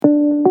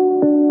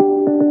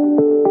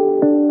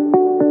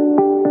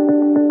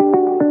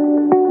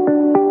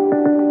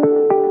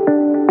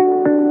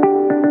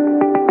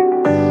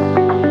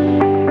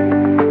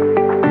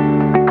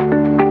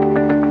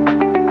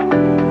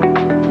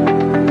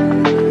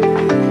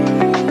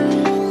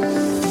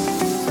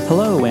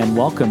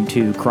welcome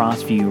to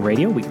Crossview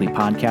Radio, weekly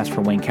podcast for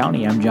Wayne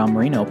County. I'm John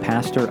Marino,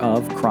 pastor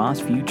of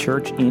Crossview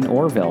Church in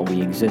Orrville.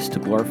 We exist to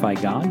glorify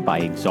God by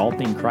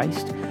exalting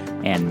Christ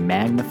and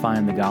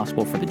magnifying the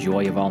gospel for the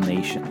joy of all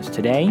nations.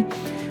 Today,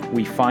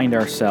 we find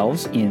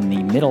ourselves in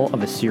the middle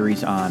of a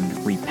series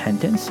on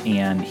repentance,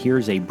 and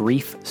here's a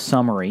brief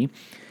summary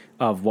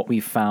of what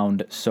we've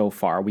found so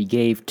far. We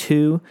gave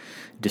two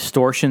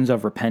distortions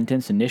of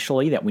repentance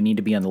initially that we need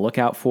to be on the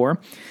lookout for.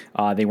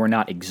 They were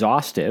not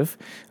exhaustive,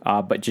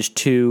 but just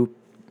two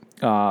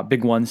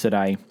big ones that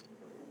I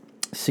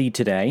see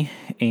today.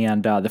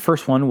 And the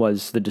first one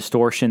was the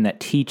distortion that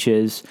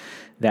teaches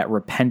that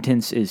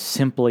repentance is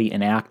simply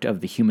an act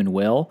of the human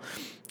will.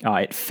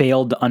 It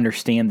failed to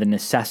understand the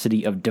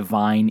necessity of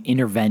divine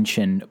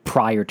intervention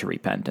prior to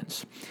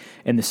repentance.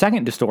 And the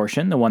second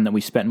distortion, the one that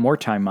we spent more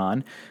time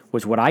on,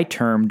 was what I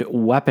termed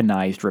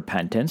weaponized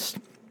repentance.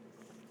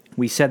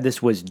 We said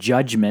this was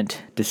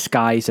judgment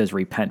disguised as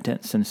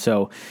repentance, and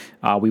so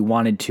we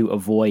wanted to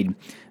avoid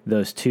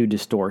those two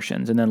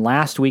distortions. And then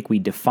last week we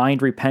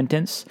defined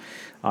repentance,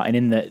 and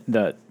in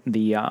the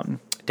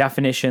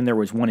definition there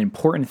was one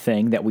important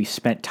thing that we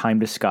spent time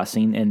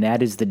discussing, and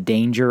that is the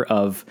danger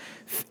of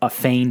a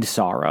feigned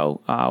sorrow.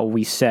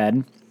 We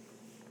said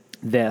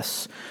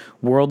this: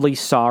 worldly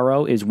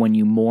sorrow is when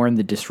you mourn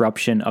the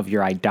disruption of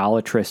your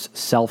idolatrous,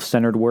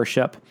 self-centered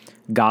worship.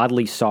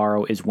 Godly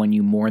sorrow is when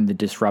you mourn the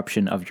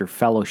disruption of your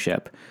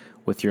fellowship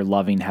with your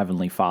loving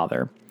Heavenly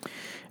Father.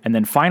 And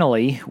then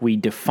finally, we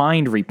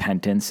defined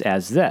repentance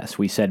as this.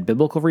 We said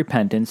biblical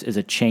repentance is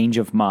a change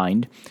of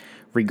mind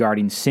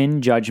regarding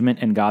sin, judgment,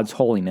 and God's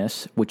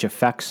holiness, which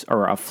affects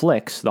or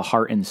afflicts the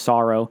heart in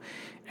sorrow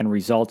and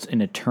results in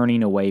a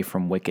turning away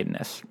from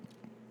wickedness.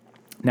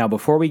 Now,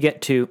 before we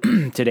get to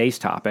today's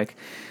topic,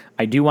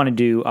 I do want to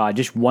do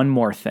just one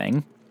more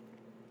thing.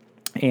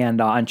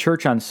 And on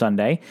Church on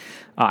Sunday,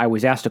 I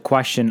was asked a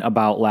question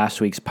about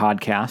last week's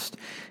podcast,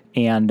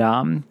 and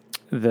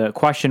the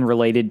question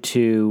related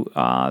to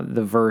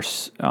the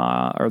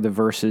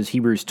verses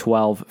Hebrews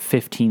 12,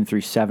 15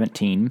 through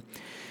 17.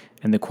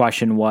 And the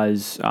question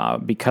was,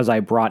 because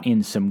I brought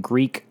in some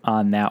Greek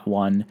on that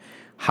one,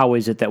 how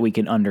is it that we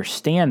can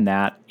understand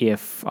that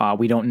if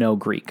we don't know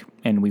Greek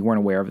and we weren't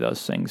aware of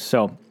those things?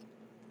 So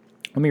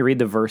let me read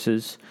the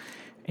verses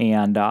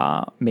and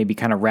maybe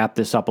kind of wrap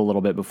this up a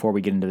little bit before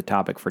we get into the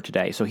topic for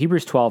today. So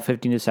Hebrews 12,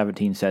 15 to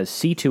 17 says,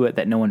 "See to it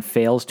that no one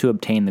fails to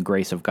obtain the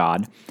grace of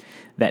God,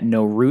 that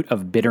no root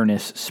of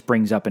bitterness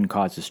springs up and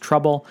causes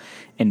trouble,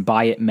 and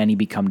by it many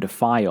become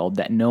defiled,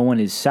 that no one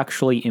is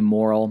sexually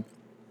immoral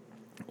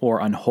or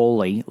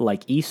unholy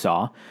like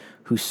Esau,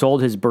 who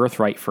sold his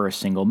birthright for a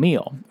single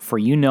meal. For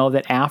you know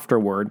that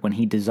afterward, when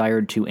he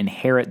desired to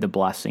inherit the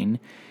blessing,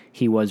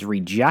 he was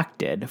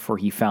rejected, for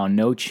he found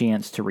no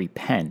chance to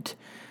repent,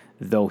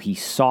 though he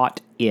sought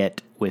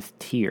it with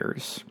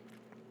tears."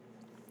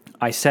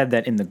 I said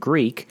that in the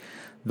Greek,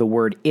 the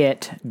word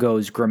 "it"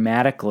 goes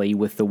grammatically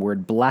with the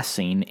word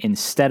blessing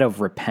instead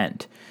of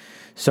repent.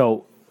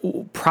 So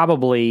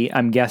probably,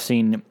 I'm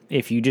guessing,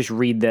 if you just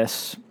read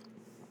this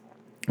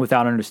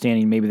without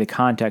understanding maybe the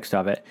context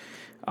of it,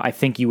 I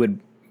think you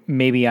would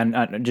maybe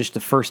on just the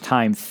first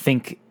time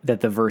think that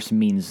the verse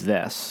means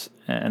this.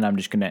 And I'm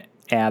just going to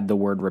add the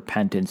word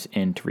repentance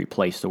in to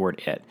replace the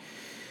word "it."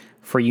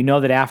 "For you know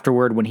that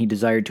afterward, when he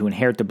desired to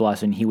inherit the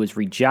blessing, he was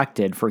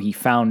rejected, for he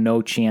found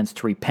no chance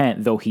to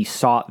repent, though he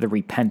sought the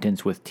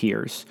repentance with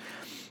tears."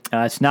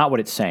 That's not what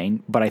it's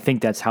saying, but I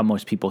think that's how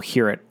most people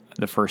hear it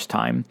the first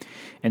time.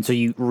 And so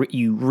you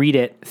read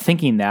it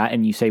thinking that,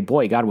 and you say,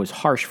 boy, God was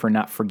harsh for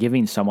not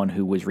forgiving someone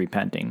who was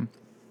repenting.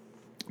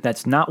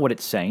 That's not what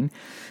it's saying,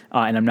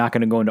 and I'm not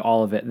going to go into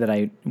all of it that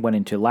I went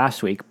into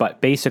last week,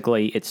 but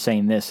basically it's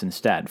saying this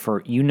instead: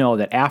 "For you know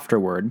that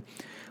afterward,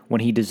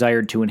 when he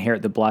desired to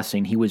inherit the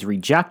blessing, he was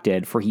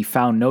rejected, for he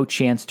found no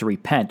chance to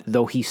repent,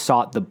 though he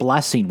sought the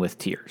blessing with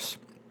tears."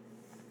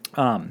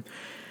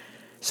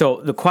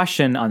 So the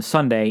question on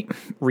Sunday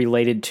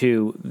related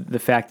to the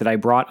fact that I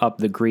brought up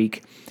the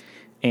Greek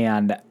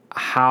and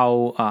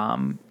how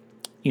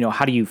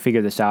do you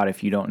figure this out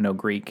if you don't know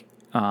Greek?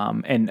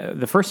 And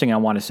the first thing I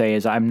want to say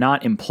is I'm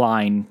not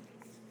implying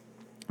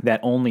that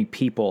only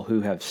people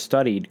who have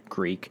studied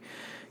Greek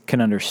can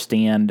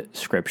understand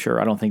Scripture.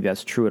 I don't think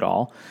that's true at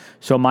all.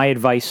 So my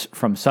advice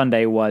from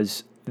Sunday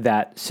was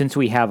that since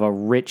we have a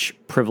rich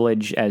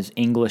privilege as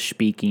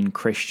English-speaking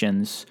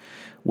Christians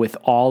with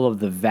all of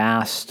the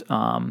vast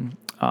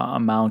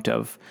amount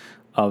of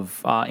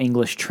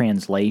English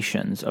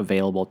translations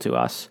available to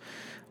us,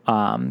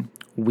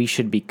 we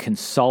should be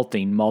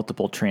consulting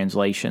multiple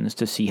translations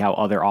to see how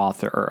other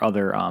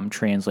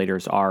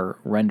translators are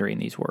rendering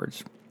these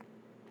words.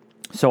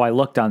 So I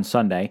looked on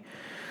Sunday,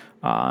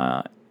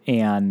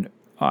 and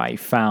I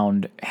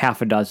found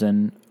half a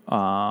dozen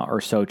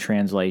or so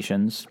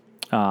translations,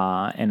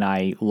 and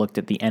I looked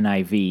at the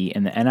NIV,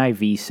 and the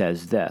NIV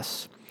says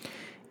this: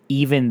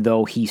 "Even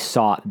though he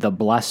sought the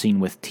blessing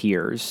with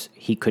tears,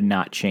 he could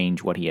not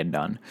change what he had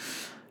done."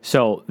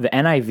 So the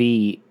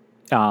NIV,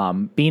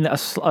 being a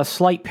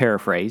slight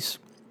paraphrase,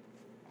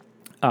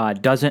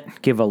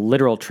 doesn't give a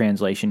literal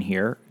translation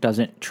here,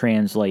 doesn't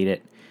translate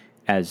it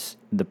as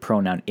the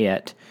pronoun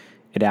it.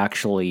 It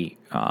actually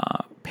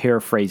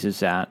paraphrases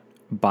that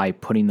by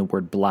putting the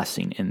word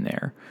blessing in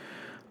there.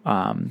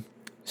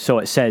 So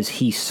it says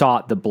he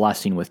sought the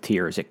blessing with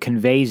tears. It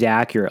conveys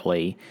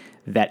accurately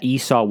that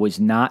Esau was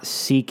not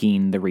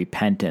seeking the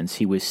repentance,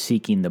 he was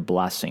seeking the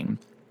blessing.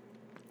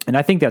 And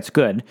I think that's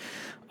good.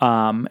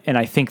 And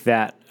I think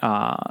that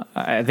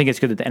I think it's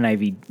good that the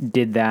NIV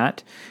did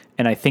that.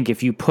 And I think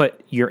if you put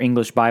your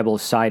English Bible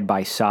side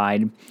by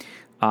side,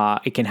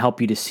 it can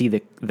help you to see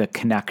the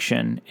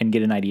connection and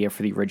get an idea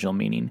for the original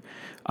meaning.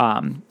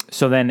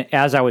 So then,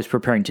 as I was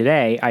preparing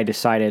today, I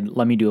decided,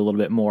 let me do a little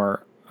bit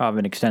more of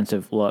an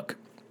extensive look.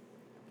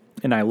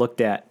 And I looked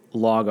at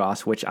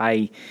Logos, which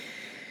I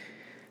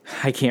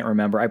can't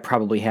remember. I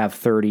probably have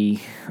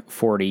 30,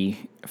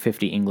 40,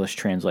 50 English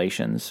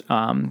translations.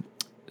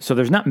 So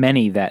there's not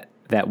many that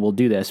will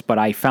do this, but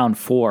I found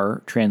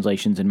 4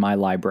 translations in my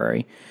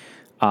library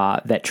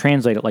that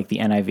translate it like the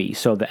NIV.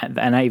 So the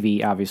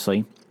NIV,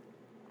 obviously,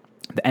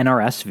 the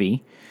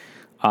NRSV,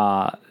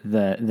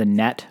 the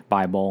Net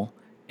Bible,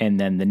 and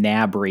then the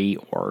NABRI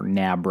or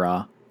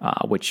NABRA,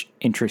 which,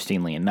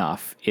 interestingly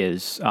enough,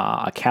 is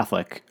a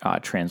Catholic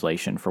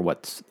translation for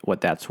what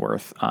that's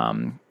worth.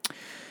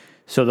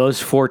 So those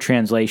 4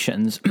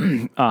 translations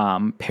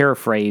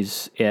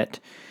paraphrase it,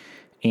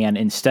 and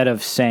instead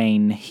of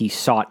saying he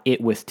sought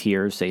it with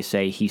tears, they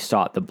say he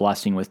sought the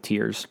blessing with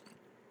tears,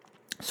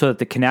 so that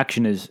the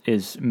connection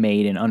is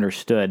made and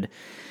understood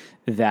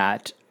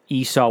that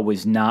Esau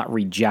was not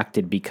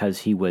rejected because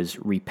he was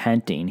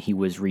repenting. He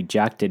was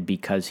rejected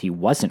because he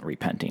wasn't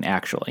repenting,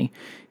 actually.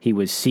 He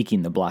was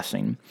seeking the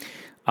blessing.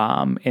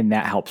 And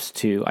that helps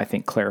to, I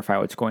think, clarify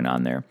what's going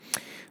on there.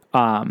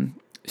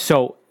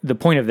 So the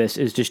point of this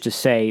is just to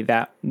say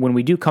that when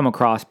we do come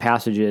across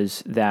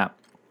passages that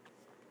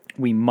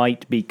we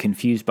might be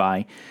confused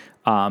by,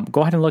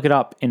 go ahead and look it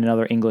up in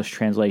another English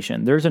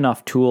translation. There's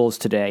enough tools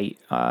today,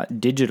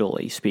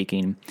 digitally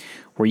speaking,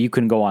 where you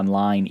can go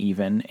online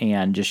even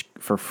and just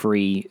for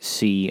free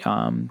see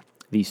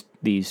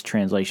these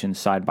translations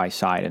side by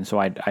side. And so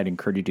I'd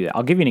encourage you to do that.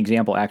 I'll give you an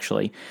example,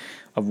 actually,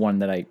 of one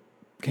that I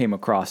came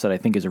across that I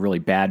think is a really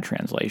bad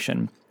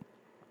translation.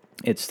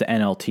 It's the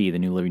NLT, the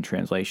New Living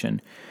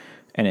Translation.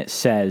 And it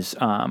says,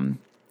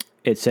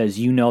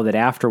 you know that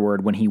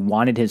afterward, when he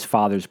wanted his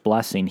father's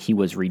blessing, he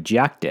was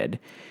rejected.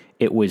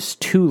 It was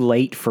too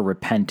late for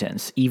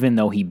repentance, even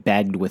though he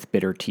begged with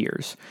bitter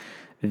tears.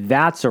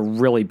 That's a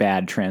really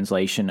bad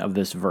translation of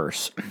this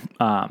verse,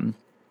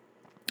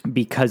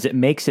 because it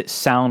makes it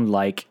sound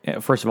like,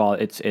 first of all,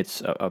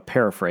 it's a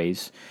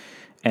paraphrase,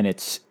 and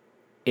it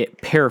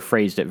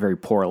paraphrased it very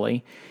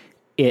poorly.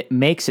 It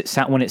makes it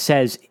sound, when it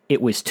says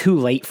it was too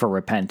late for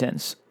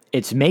repentance,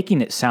 it's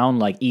making it sound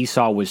like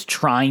Esau was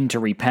trying to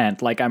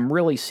repent, like I'm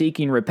really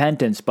seeking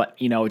repentance, but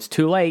it's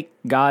too late.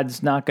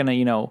 God's not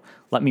going to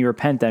let me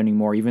repent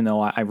anymore, even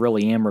though I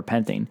really am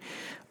repenting.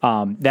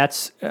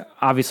 That's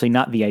obviously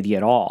not the idea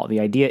at all. The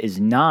idea is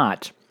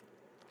not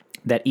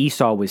that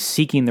Esau was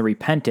seeking the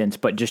repentance,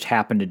 but just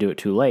happened to do it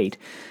too late.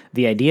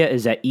 The idea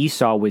is that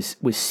Esau was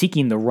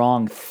seeking the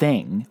wrong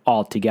thing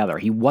altogether.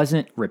 He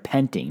wasn't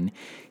repenting.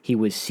 He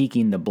was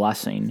seeking the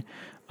blessing,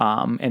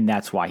 and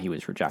that's why he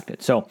was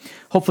rejected. So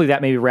hopefully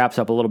that maybe wraps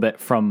up a little bit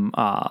from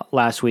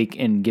last week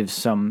and gives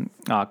some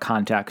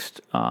context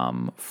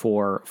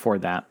for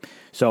that.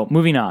 So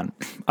moving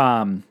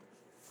on,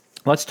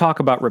 let's talk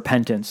about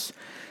repentance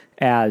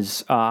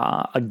as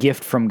a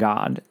gift from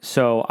God.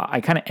 So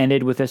I kind of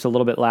ended with this a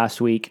little bit last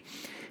week,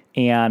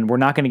 and we're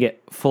not going to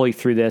get fully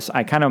through this.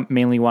 I kind of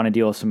mainly want to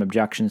deal with some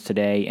objections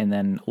today, and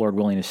then, Lord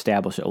willing,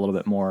 establish it a little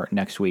bit more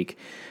next week.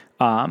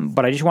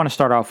 But I just want to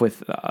start off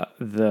with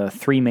the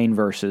 3 main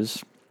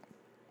verses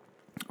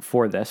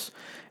for this.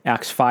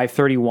 Acts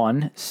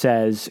 5:31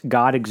 says,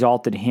 God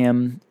exalted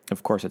him,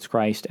 of course it's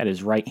Christ, at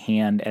his right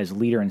hand as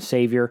leader and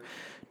savior,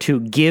 to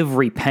give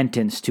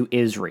repentance to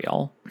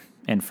Israel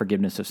and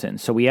forgiveness of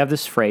sins. So we have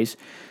this phrase,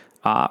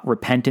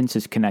 repentance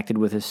is connected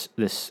with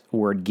this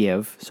word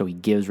give, so he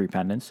gives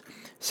repentance.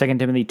 2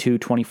 Timothy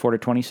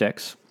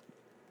 2:24-26,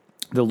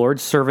 the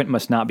Lord's servant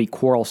must not be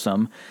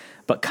quarrelsome,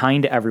 but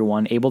kind to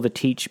everyone, able to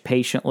teach,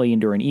 patiently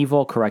enduring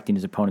evil, correcting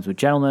his opponents with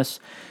gentleness.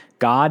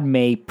 God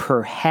may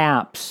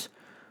perhaps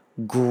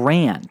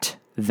grant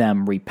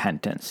them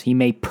repentance. He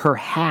may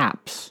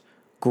perhaps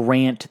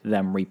grant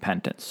them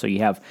repentance. So you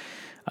have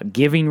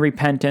giving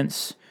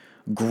repentance,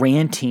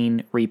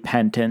 granting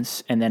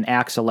repentance, and then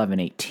Acts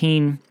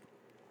 11:18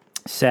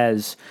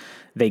 says,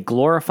 they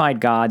glorified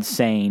God,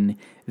 saying,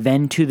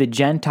 then to the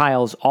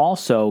Gentiles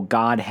also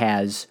God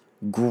has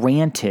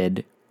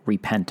granted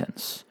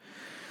repentance.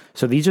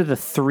 So these are the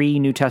 3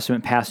 New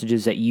Testament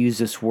passages that use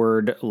this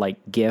word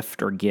like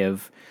gift or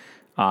give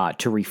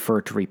to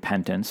refer to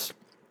repentance.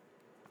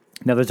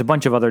 Now, there's a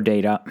bunch of other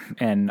data,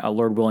 and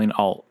Lord willing,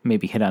 I'll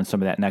maybe hit on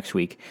some of that next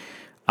week.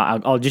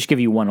 I'll just give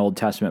you one Old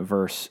Testament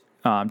verse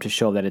to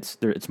show that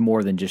it's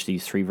more than just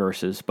these 3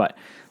 verses. But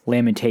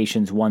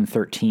Lamentations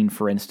 1:13,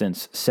 for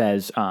instance,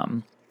 says,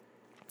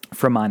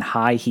 From on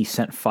high he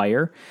sent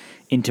fire.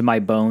 Into my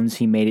bones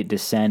he made it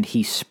descend.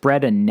 He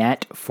spread a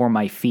net for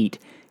my feet.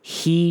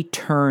 He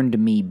turned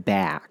me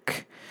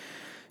back.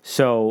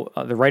 So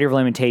the writer of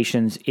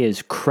Lamentations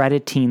is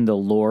crediting the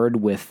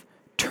Lord with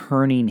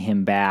turning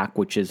him back,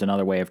 which is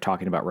another way of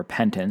talking about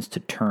repentance, to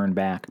turn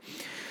back.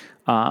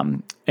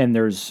 And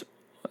there's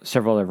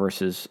several other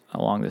verses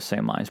along the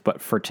same lines,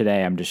 but for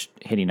today I'm just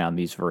hitting on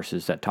these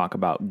verses that talk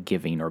about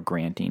giving or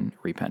granting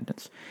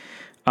repentance.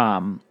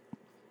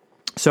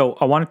 So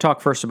I want to talk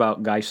first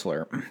about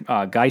Geisler.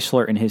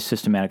 Geisler, in his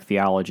systematic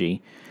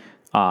theology,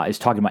 is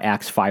talking about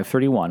Acts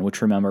 5:31,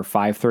 which, remember,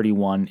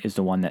 5:31 is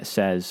the one that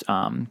says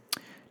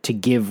to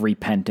give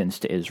repentance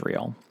to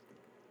Israel.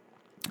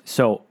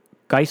 So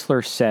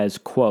Geisler says,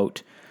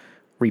 quote,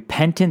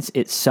 "Repentance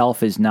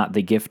itself is not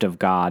the gift of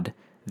God.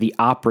 The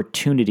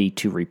opportunity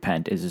to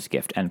repent is his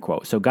gift," end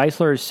quote. So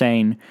Geisler is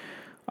saying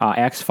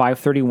Acts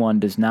 5:31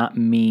 does not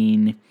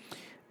mean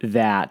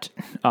that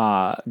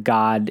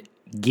God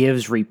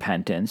gives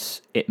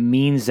repentance. It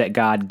means that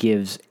God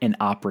gives an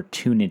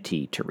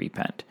opportunity to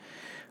repent.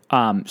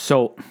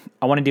 So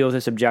I want to deal with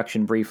this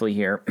objection briefly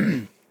here.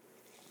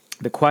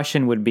 The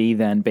question would be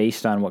then,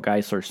 based on what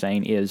Geisler is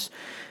saying,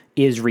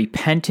 is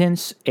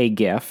repentance a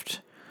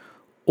gift,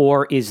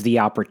 or is the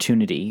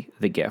opportunity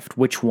the gift?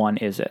 Which one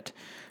is it?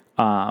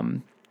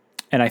 And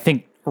I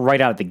think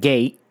right out of the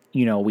gate,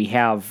 we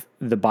have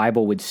the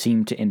Bible would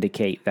seem to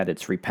indicate that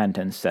it's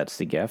repentance that's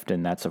the gift,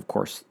 and that's, of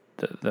course,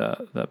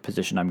 the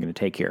position I'm going to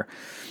take here.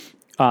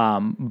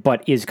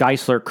 But is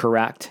Geisler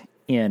correct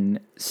in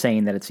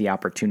saying that it's the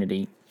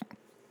opportunity?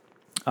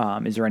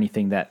 Is there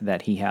anything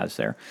that he has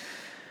there?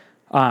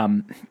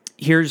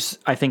 Here's,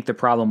 I think, the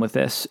problem with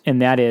this,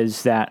 and that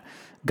is that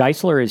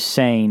Geisler is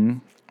saying,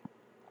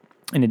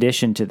 in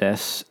addition to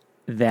this,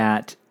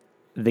 that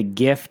the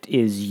gift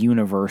is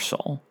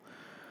universal.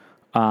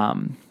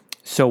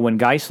 So when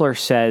Geisler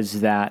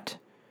says that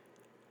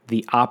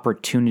the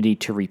opportunity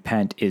to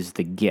repent is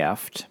the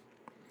gift,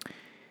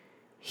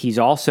 he's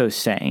also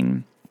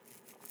saying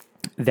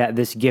that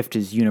this gift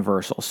is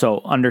universal.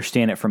 So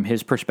understand it from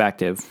his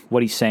perspective.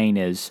 What he's saying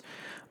is,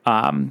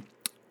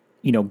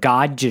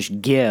 God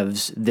just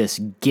gives this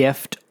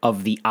gift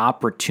of the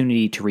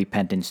opportunity to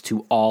repentance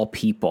to all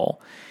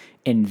people.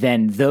 And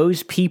then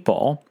those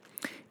people,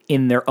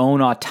 in their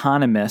own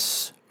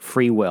autonomous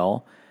free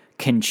will,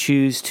 can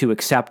choose to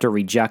accept or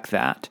reject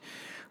that.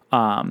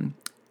 And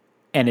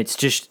it's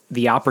just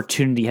the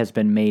opportunity has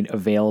been made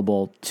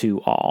available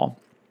to all,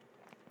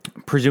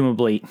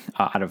 presumably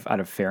out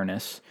of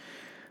fairness.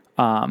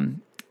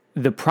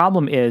 The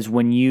problem is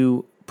when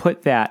you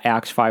put that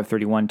Acts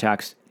 5:31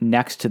 text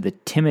next to the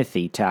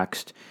Timothy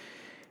text,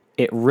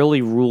 it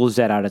really rules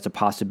that out as a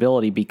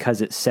possibility,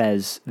 because it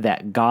says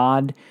that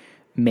God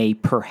may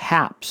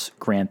perhaps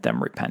grant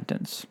them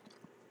repentance.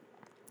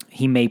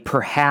 He may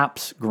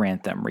perhaps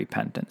grant them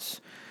repentance.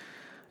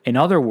 In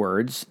other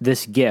words,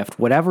 this gift,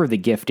 whatever the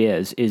gift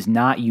is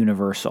not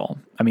universal.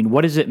 I mean,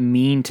 what does it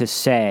mean to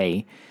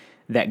say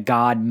that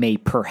God may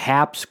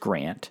perhaps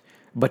grant,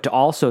 but to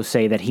also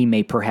say that he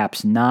may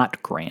perhaps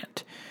not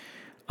grant?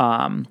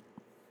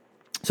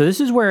 So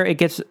this is where it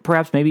gets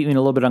perhaps maybe even a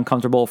little bit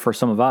uncomfortable for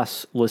some of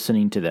us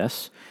listening to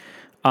this.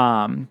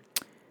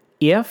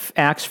 If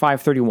Acts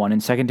 5:31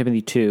 and 2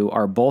 Timothy 2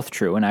 are both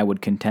true, and I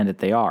would contend that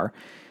they are,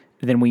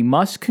 then we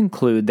must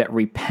conclude that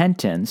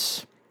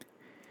repentance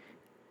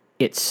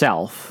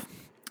itself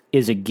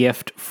is a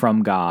gift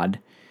from God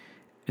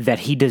that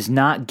he does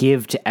not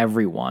give to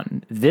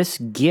everyone. This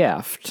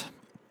gift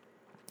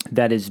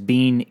that is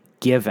being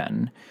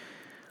given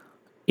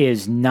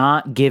is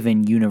not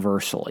given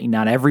universally.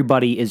 Not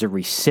everybody is a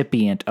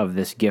recipient of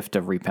this gift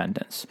of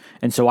repentance.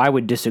 And so I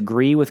would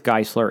disagree with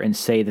Geisler and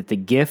say that the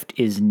gift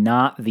is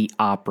not the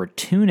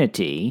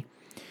opportunity,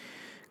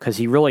 because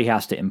he really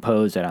has to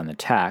impose it on the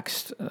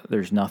text.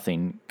 There's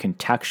nothing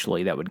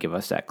contextually that would give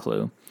us that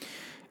clue.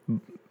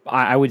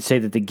 I would say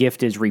that the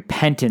gift is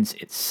repentance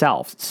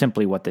itself,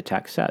 simply what the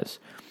text says.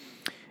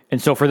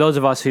 And so for those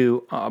of us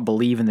who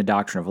believe in the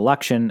doctrine of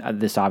election,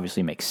 this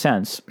obviously makes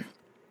sense.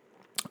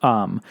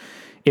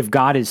 If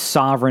God is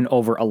sovereign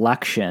over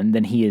election,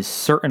 then he is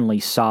certainly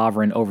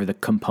sovereign over the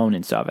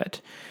components of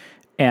it,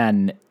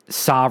 and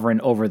sovereign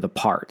over the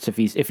parts. If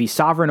he's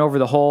sovereign over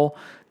the whole,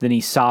 then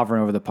he's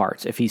sovereign over the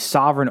parts. If he's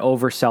sovereign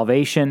over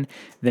salvation,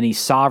 then he's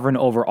sovereign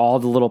over all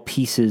the little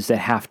pieces that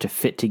have to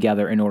fit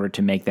together in order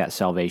to make that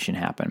salvation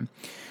happen.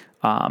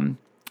 And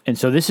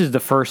so this is the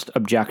first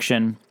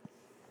objection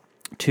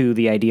to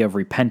the idea of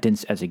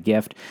repentance as a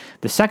gift.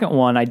 The second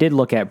one I did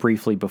look at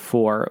briefly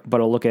before, but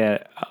I'll look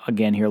at it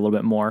again here a little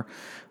bit more.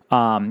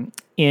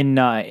 In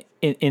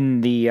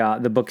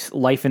the books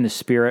Life in the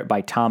Spirit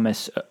by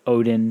Thomas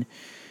Oden,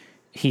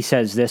 he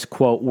says this,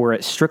 quote, "Were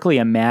it strictly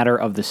a matter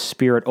of the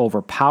Spirit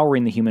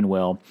overpowering the human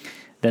will,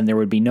 then there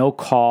would be no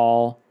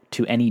call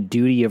to any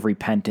duty of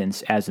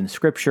repentance, as in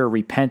Scripture,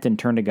 repent and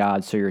turn to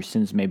God so your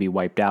sins may be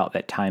wiped out,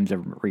 that times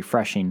of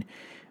refreshing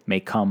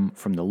may come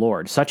from the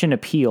Lord. Such an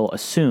appeal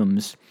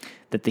assumes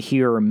that the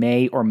hearer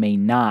may or may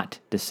not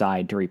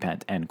decide to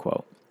repent," end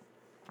quote.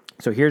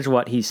 So here's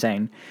what he's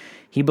saying.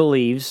 He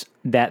believes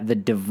that the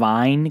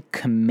divine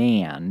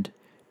command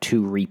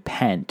to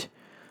repent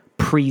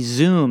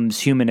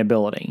presumes human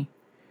ability.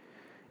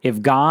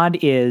 If God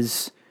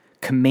is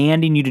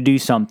commanding you to do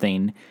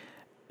something,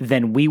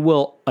 then we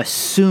will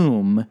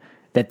assume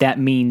that that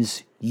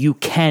means you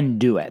can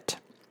do it.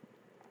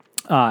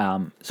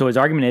 So his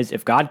argument is,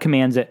 if God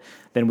commands it,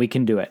 then we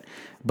can do it.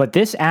 But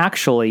this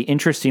actually,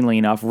 interestingly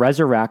enough,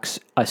 resurrects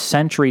a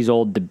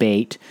centuries-old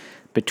debate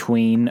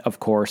between, of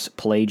course,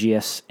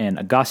 Pelagius and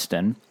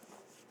Augustine.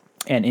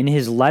 And in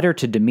his letter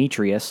to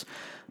Demetrius,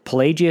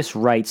 Pelagius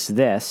writes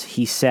this.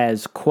 He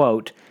says,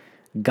 quote,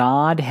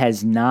 "God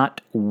has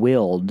not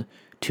willed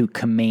to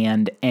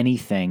command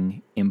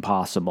anything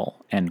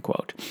impossible," end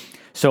quote.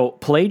 So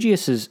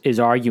Pelagius is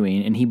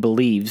arguing, and he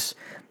believes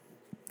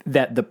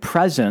that the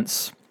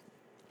presence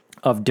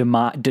of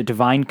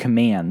divine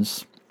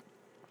commands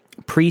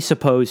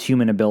presuppose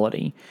human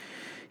ability.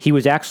 He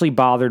was actually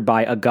bothered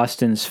by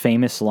Augustine's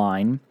famous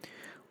line,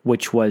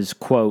 which was,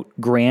 quote,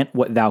 "Grant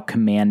what thou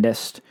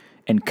commandest,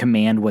 and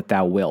command what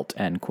thou wilt,"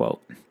 end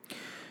quote.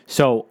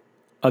 So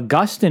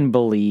Augustine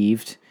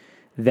believed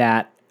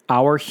that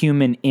our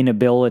human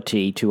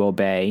inability to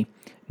obey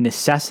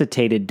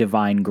necessitated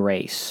divine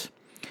grace.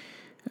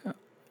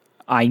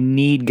 I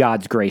need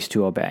God's grace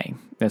to obey.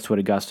 That's what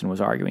Augustine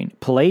was arguing.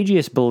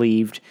 Pelagius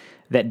believed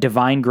that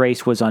divine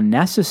grace was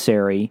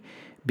unnecessary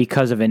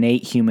because of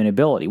innate human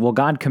ability. Well,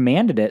 God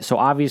commanded it, so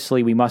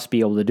obviously we must be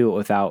able to do it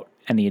without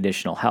any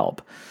additional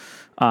help.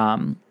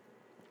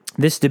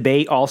 This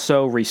debate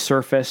also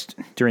resurfaced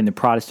during the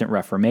Protestant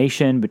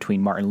Reformation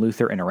between Martin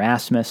Luther and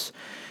Erasmus,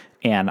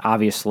 and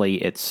obviously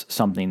it's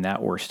something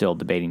that we're still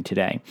debating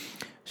today.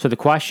 So the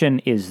question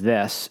is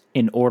this: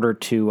 in order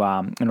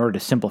to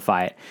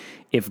simplify it,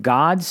 if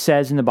God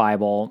says in the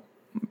Bible,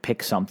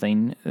 pick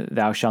something,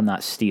 "Thou shalt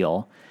not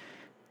steal,"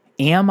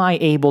 am I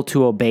able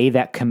to obey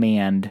that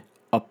command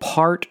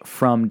apart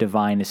from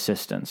divine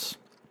assistance?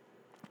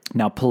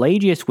 Now,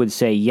 Pelagius would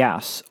say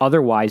yes.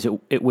 Otherwise,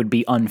 it would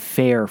be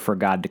unfair for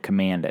God to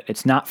command it.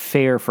 It's not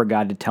fair for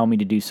God to tell me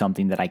to do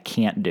something that I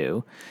can't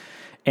do.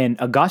 And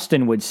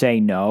Augustine would say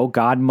no,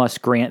 God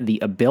must grant the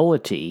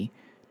ability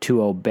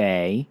to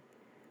obey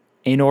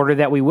in order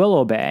that we will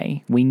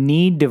obey. We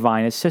need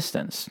divine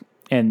assistance.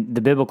 And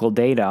the biblical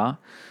data,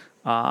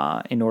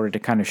 in order to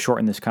kind of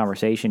shorten this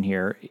conversation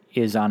here,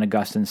 is on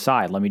Augustine's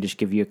side. Let me just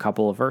give you a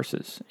couple of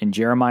verses. In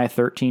Jeremiah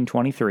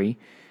 13:23,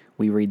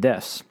 we read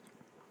this: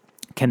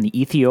 "Can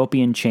the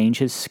Ethiopian change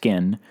his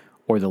skin,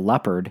 or the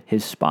leopard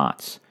his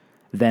spots?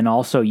 Then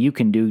also you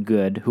can do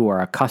good who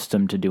are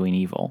accustomed to doing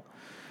evil."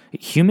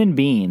 Human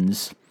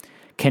beings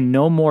can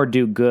no more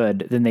do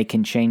good than they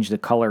can change the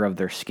color of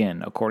their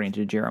skin, according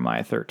to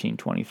Jeremiah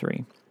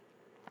 13:23.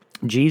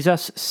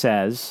 Jesus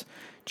says,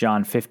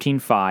 John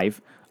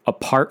 15:5,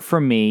 "Apart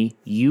from me,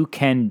 you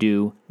can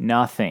do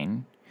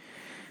nothing."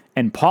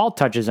 And Paul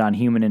touches on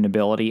human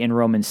inability in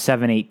Romans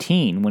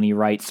 7:18 when he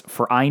writes,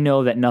 "For I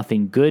know that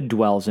nothing good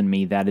dwells in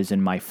me, that is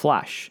in my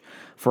flesh.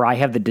 For I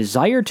have the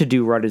desire to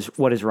do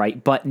what is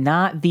right, but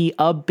not the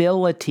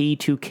ability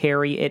to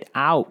carry it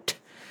out."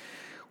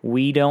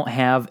 We don't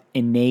have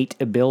innate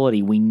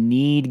ability. We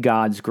need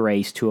God's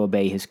grace to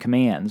obey his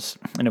commands.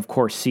 And of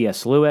course,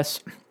 C.S.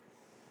 Lewis,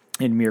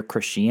 in Mere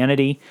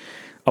Christianity,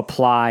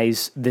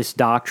 applies this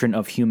doctrine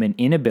of human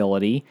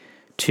inability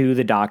to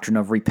the doctrine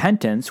of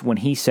repentance when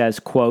he says,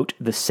 quote,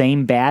 "The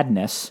same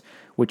badness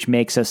which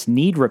makes us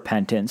need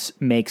repentance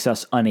makes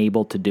us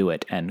unable to do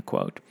it," end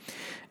quote.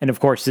 And of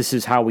course, this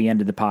is how we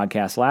ended the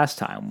podcast last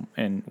time,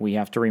 and we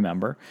have to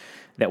remember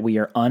that we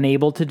are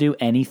unable to do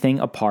anything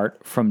apart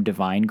from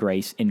divine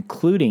grace,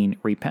 including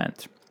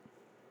repent.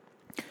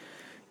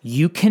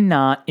 You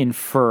cannot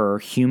infer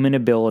human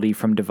ability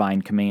from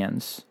divine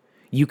commands.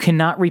 You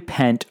cannot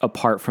repent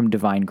apart from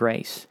divine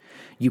grace.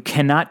 You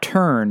cannot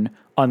turn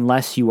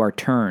unless you are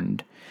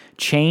turned.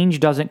 Change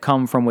doesn't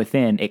come from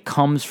within, it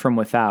comes from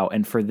without,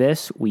 and for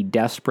this, we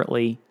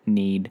desperately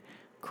need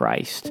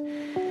Christ.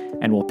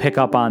 And we'll pick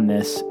up on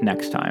this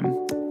next time.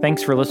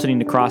 Thanks for listening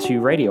to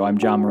Crossview Radio. I'm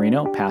John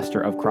Marino,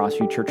 pastor of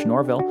Crossview Church in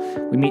Orville.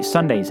 We meet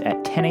Sundays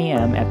at 10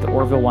 a.m. at the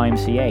Orville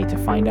YMCA. To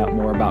find out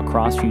more about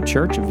Crossview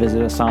Church,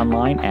 visit us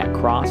online at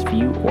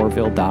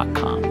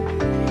crossvieworville.com.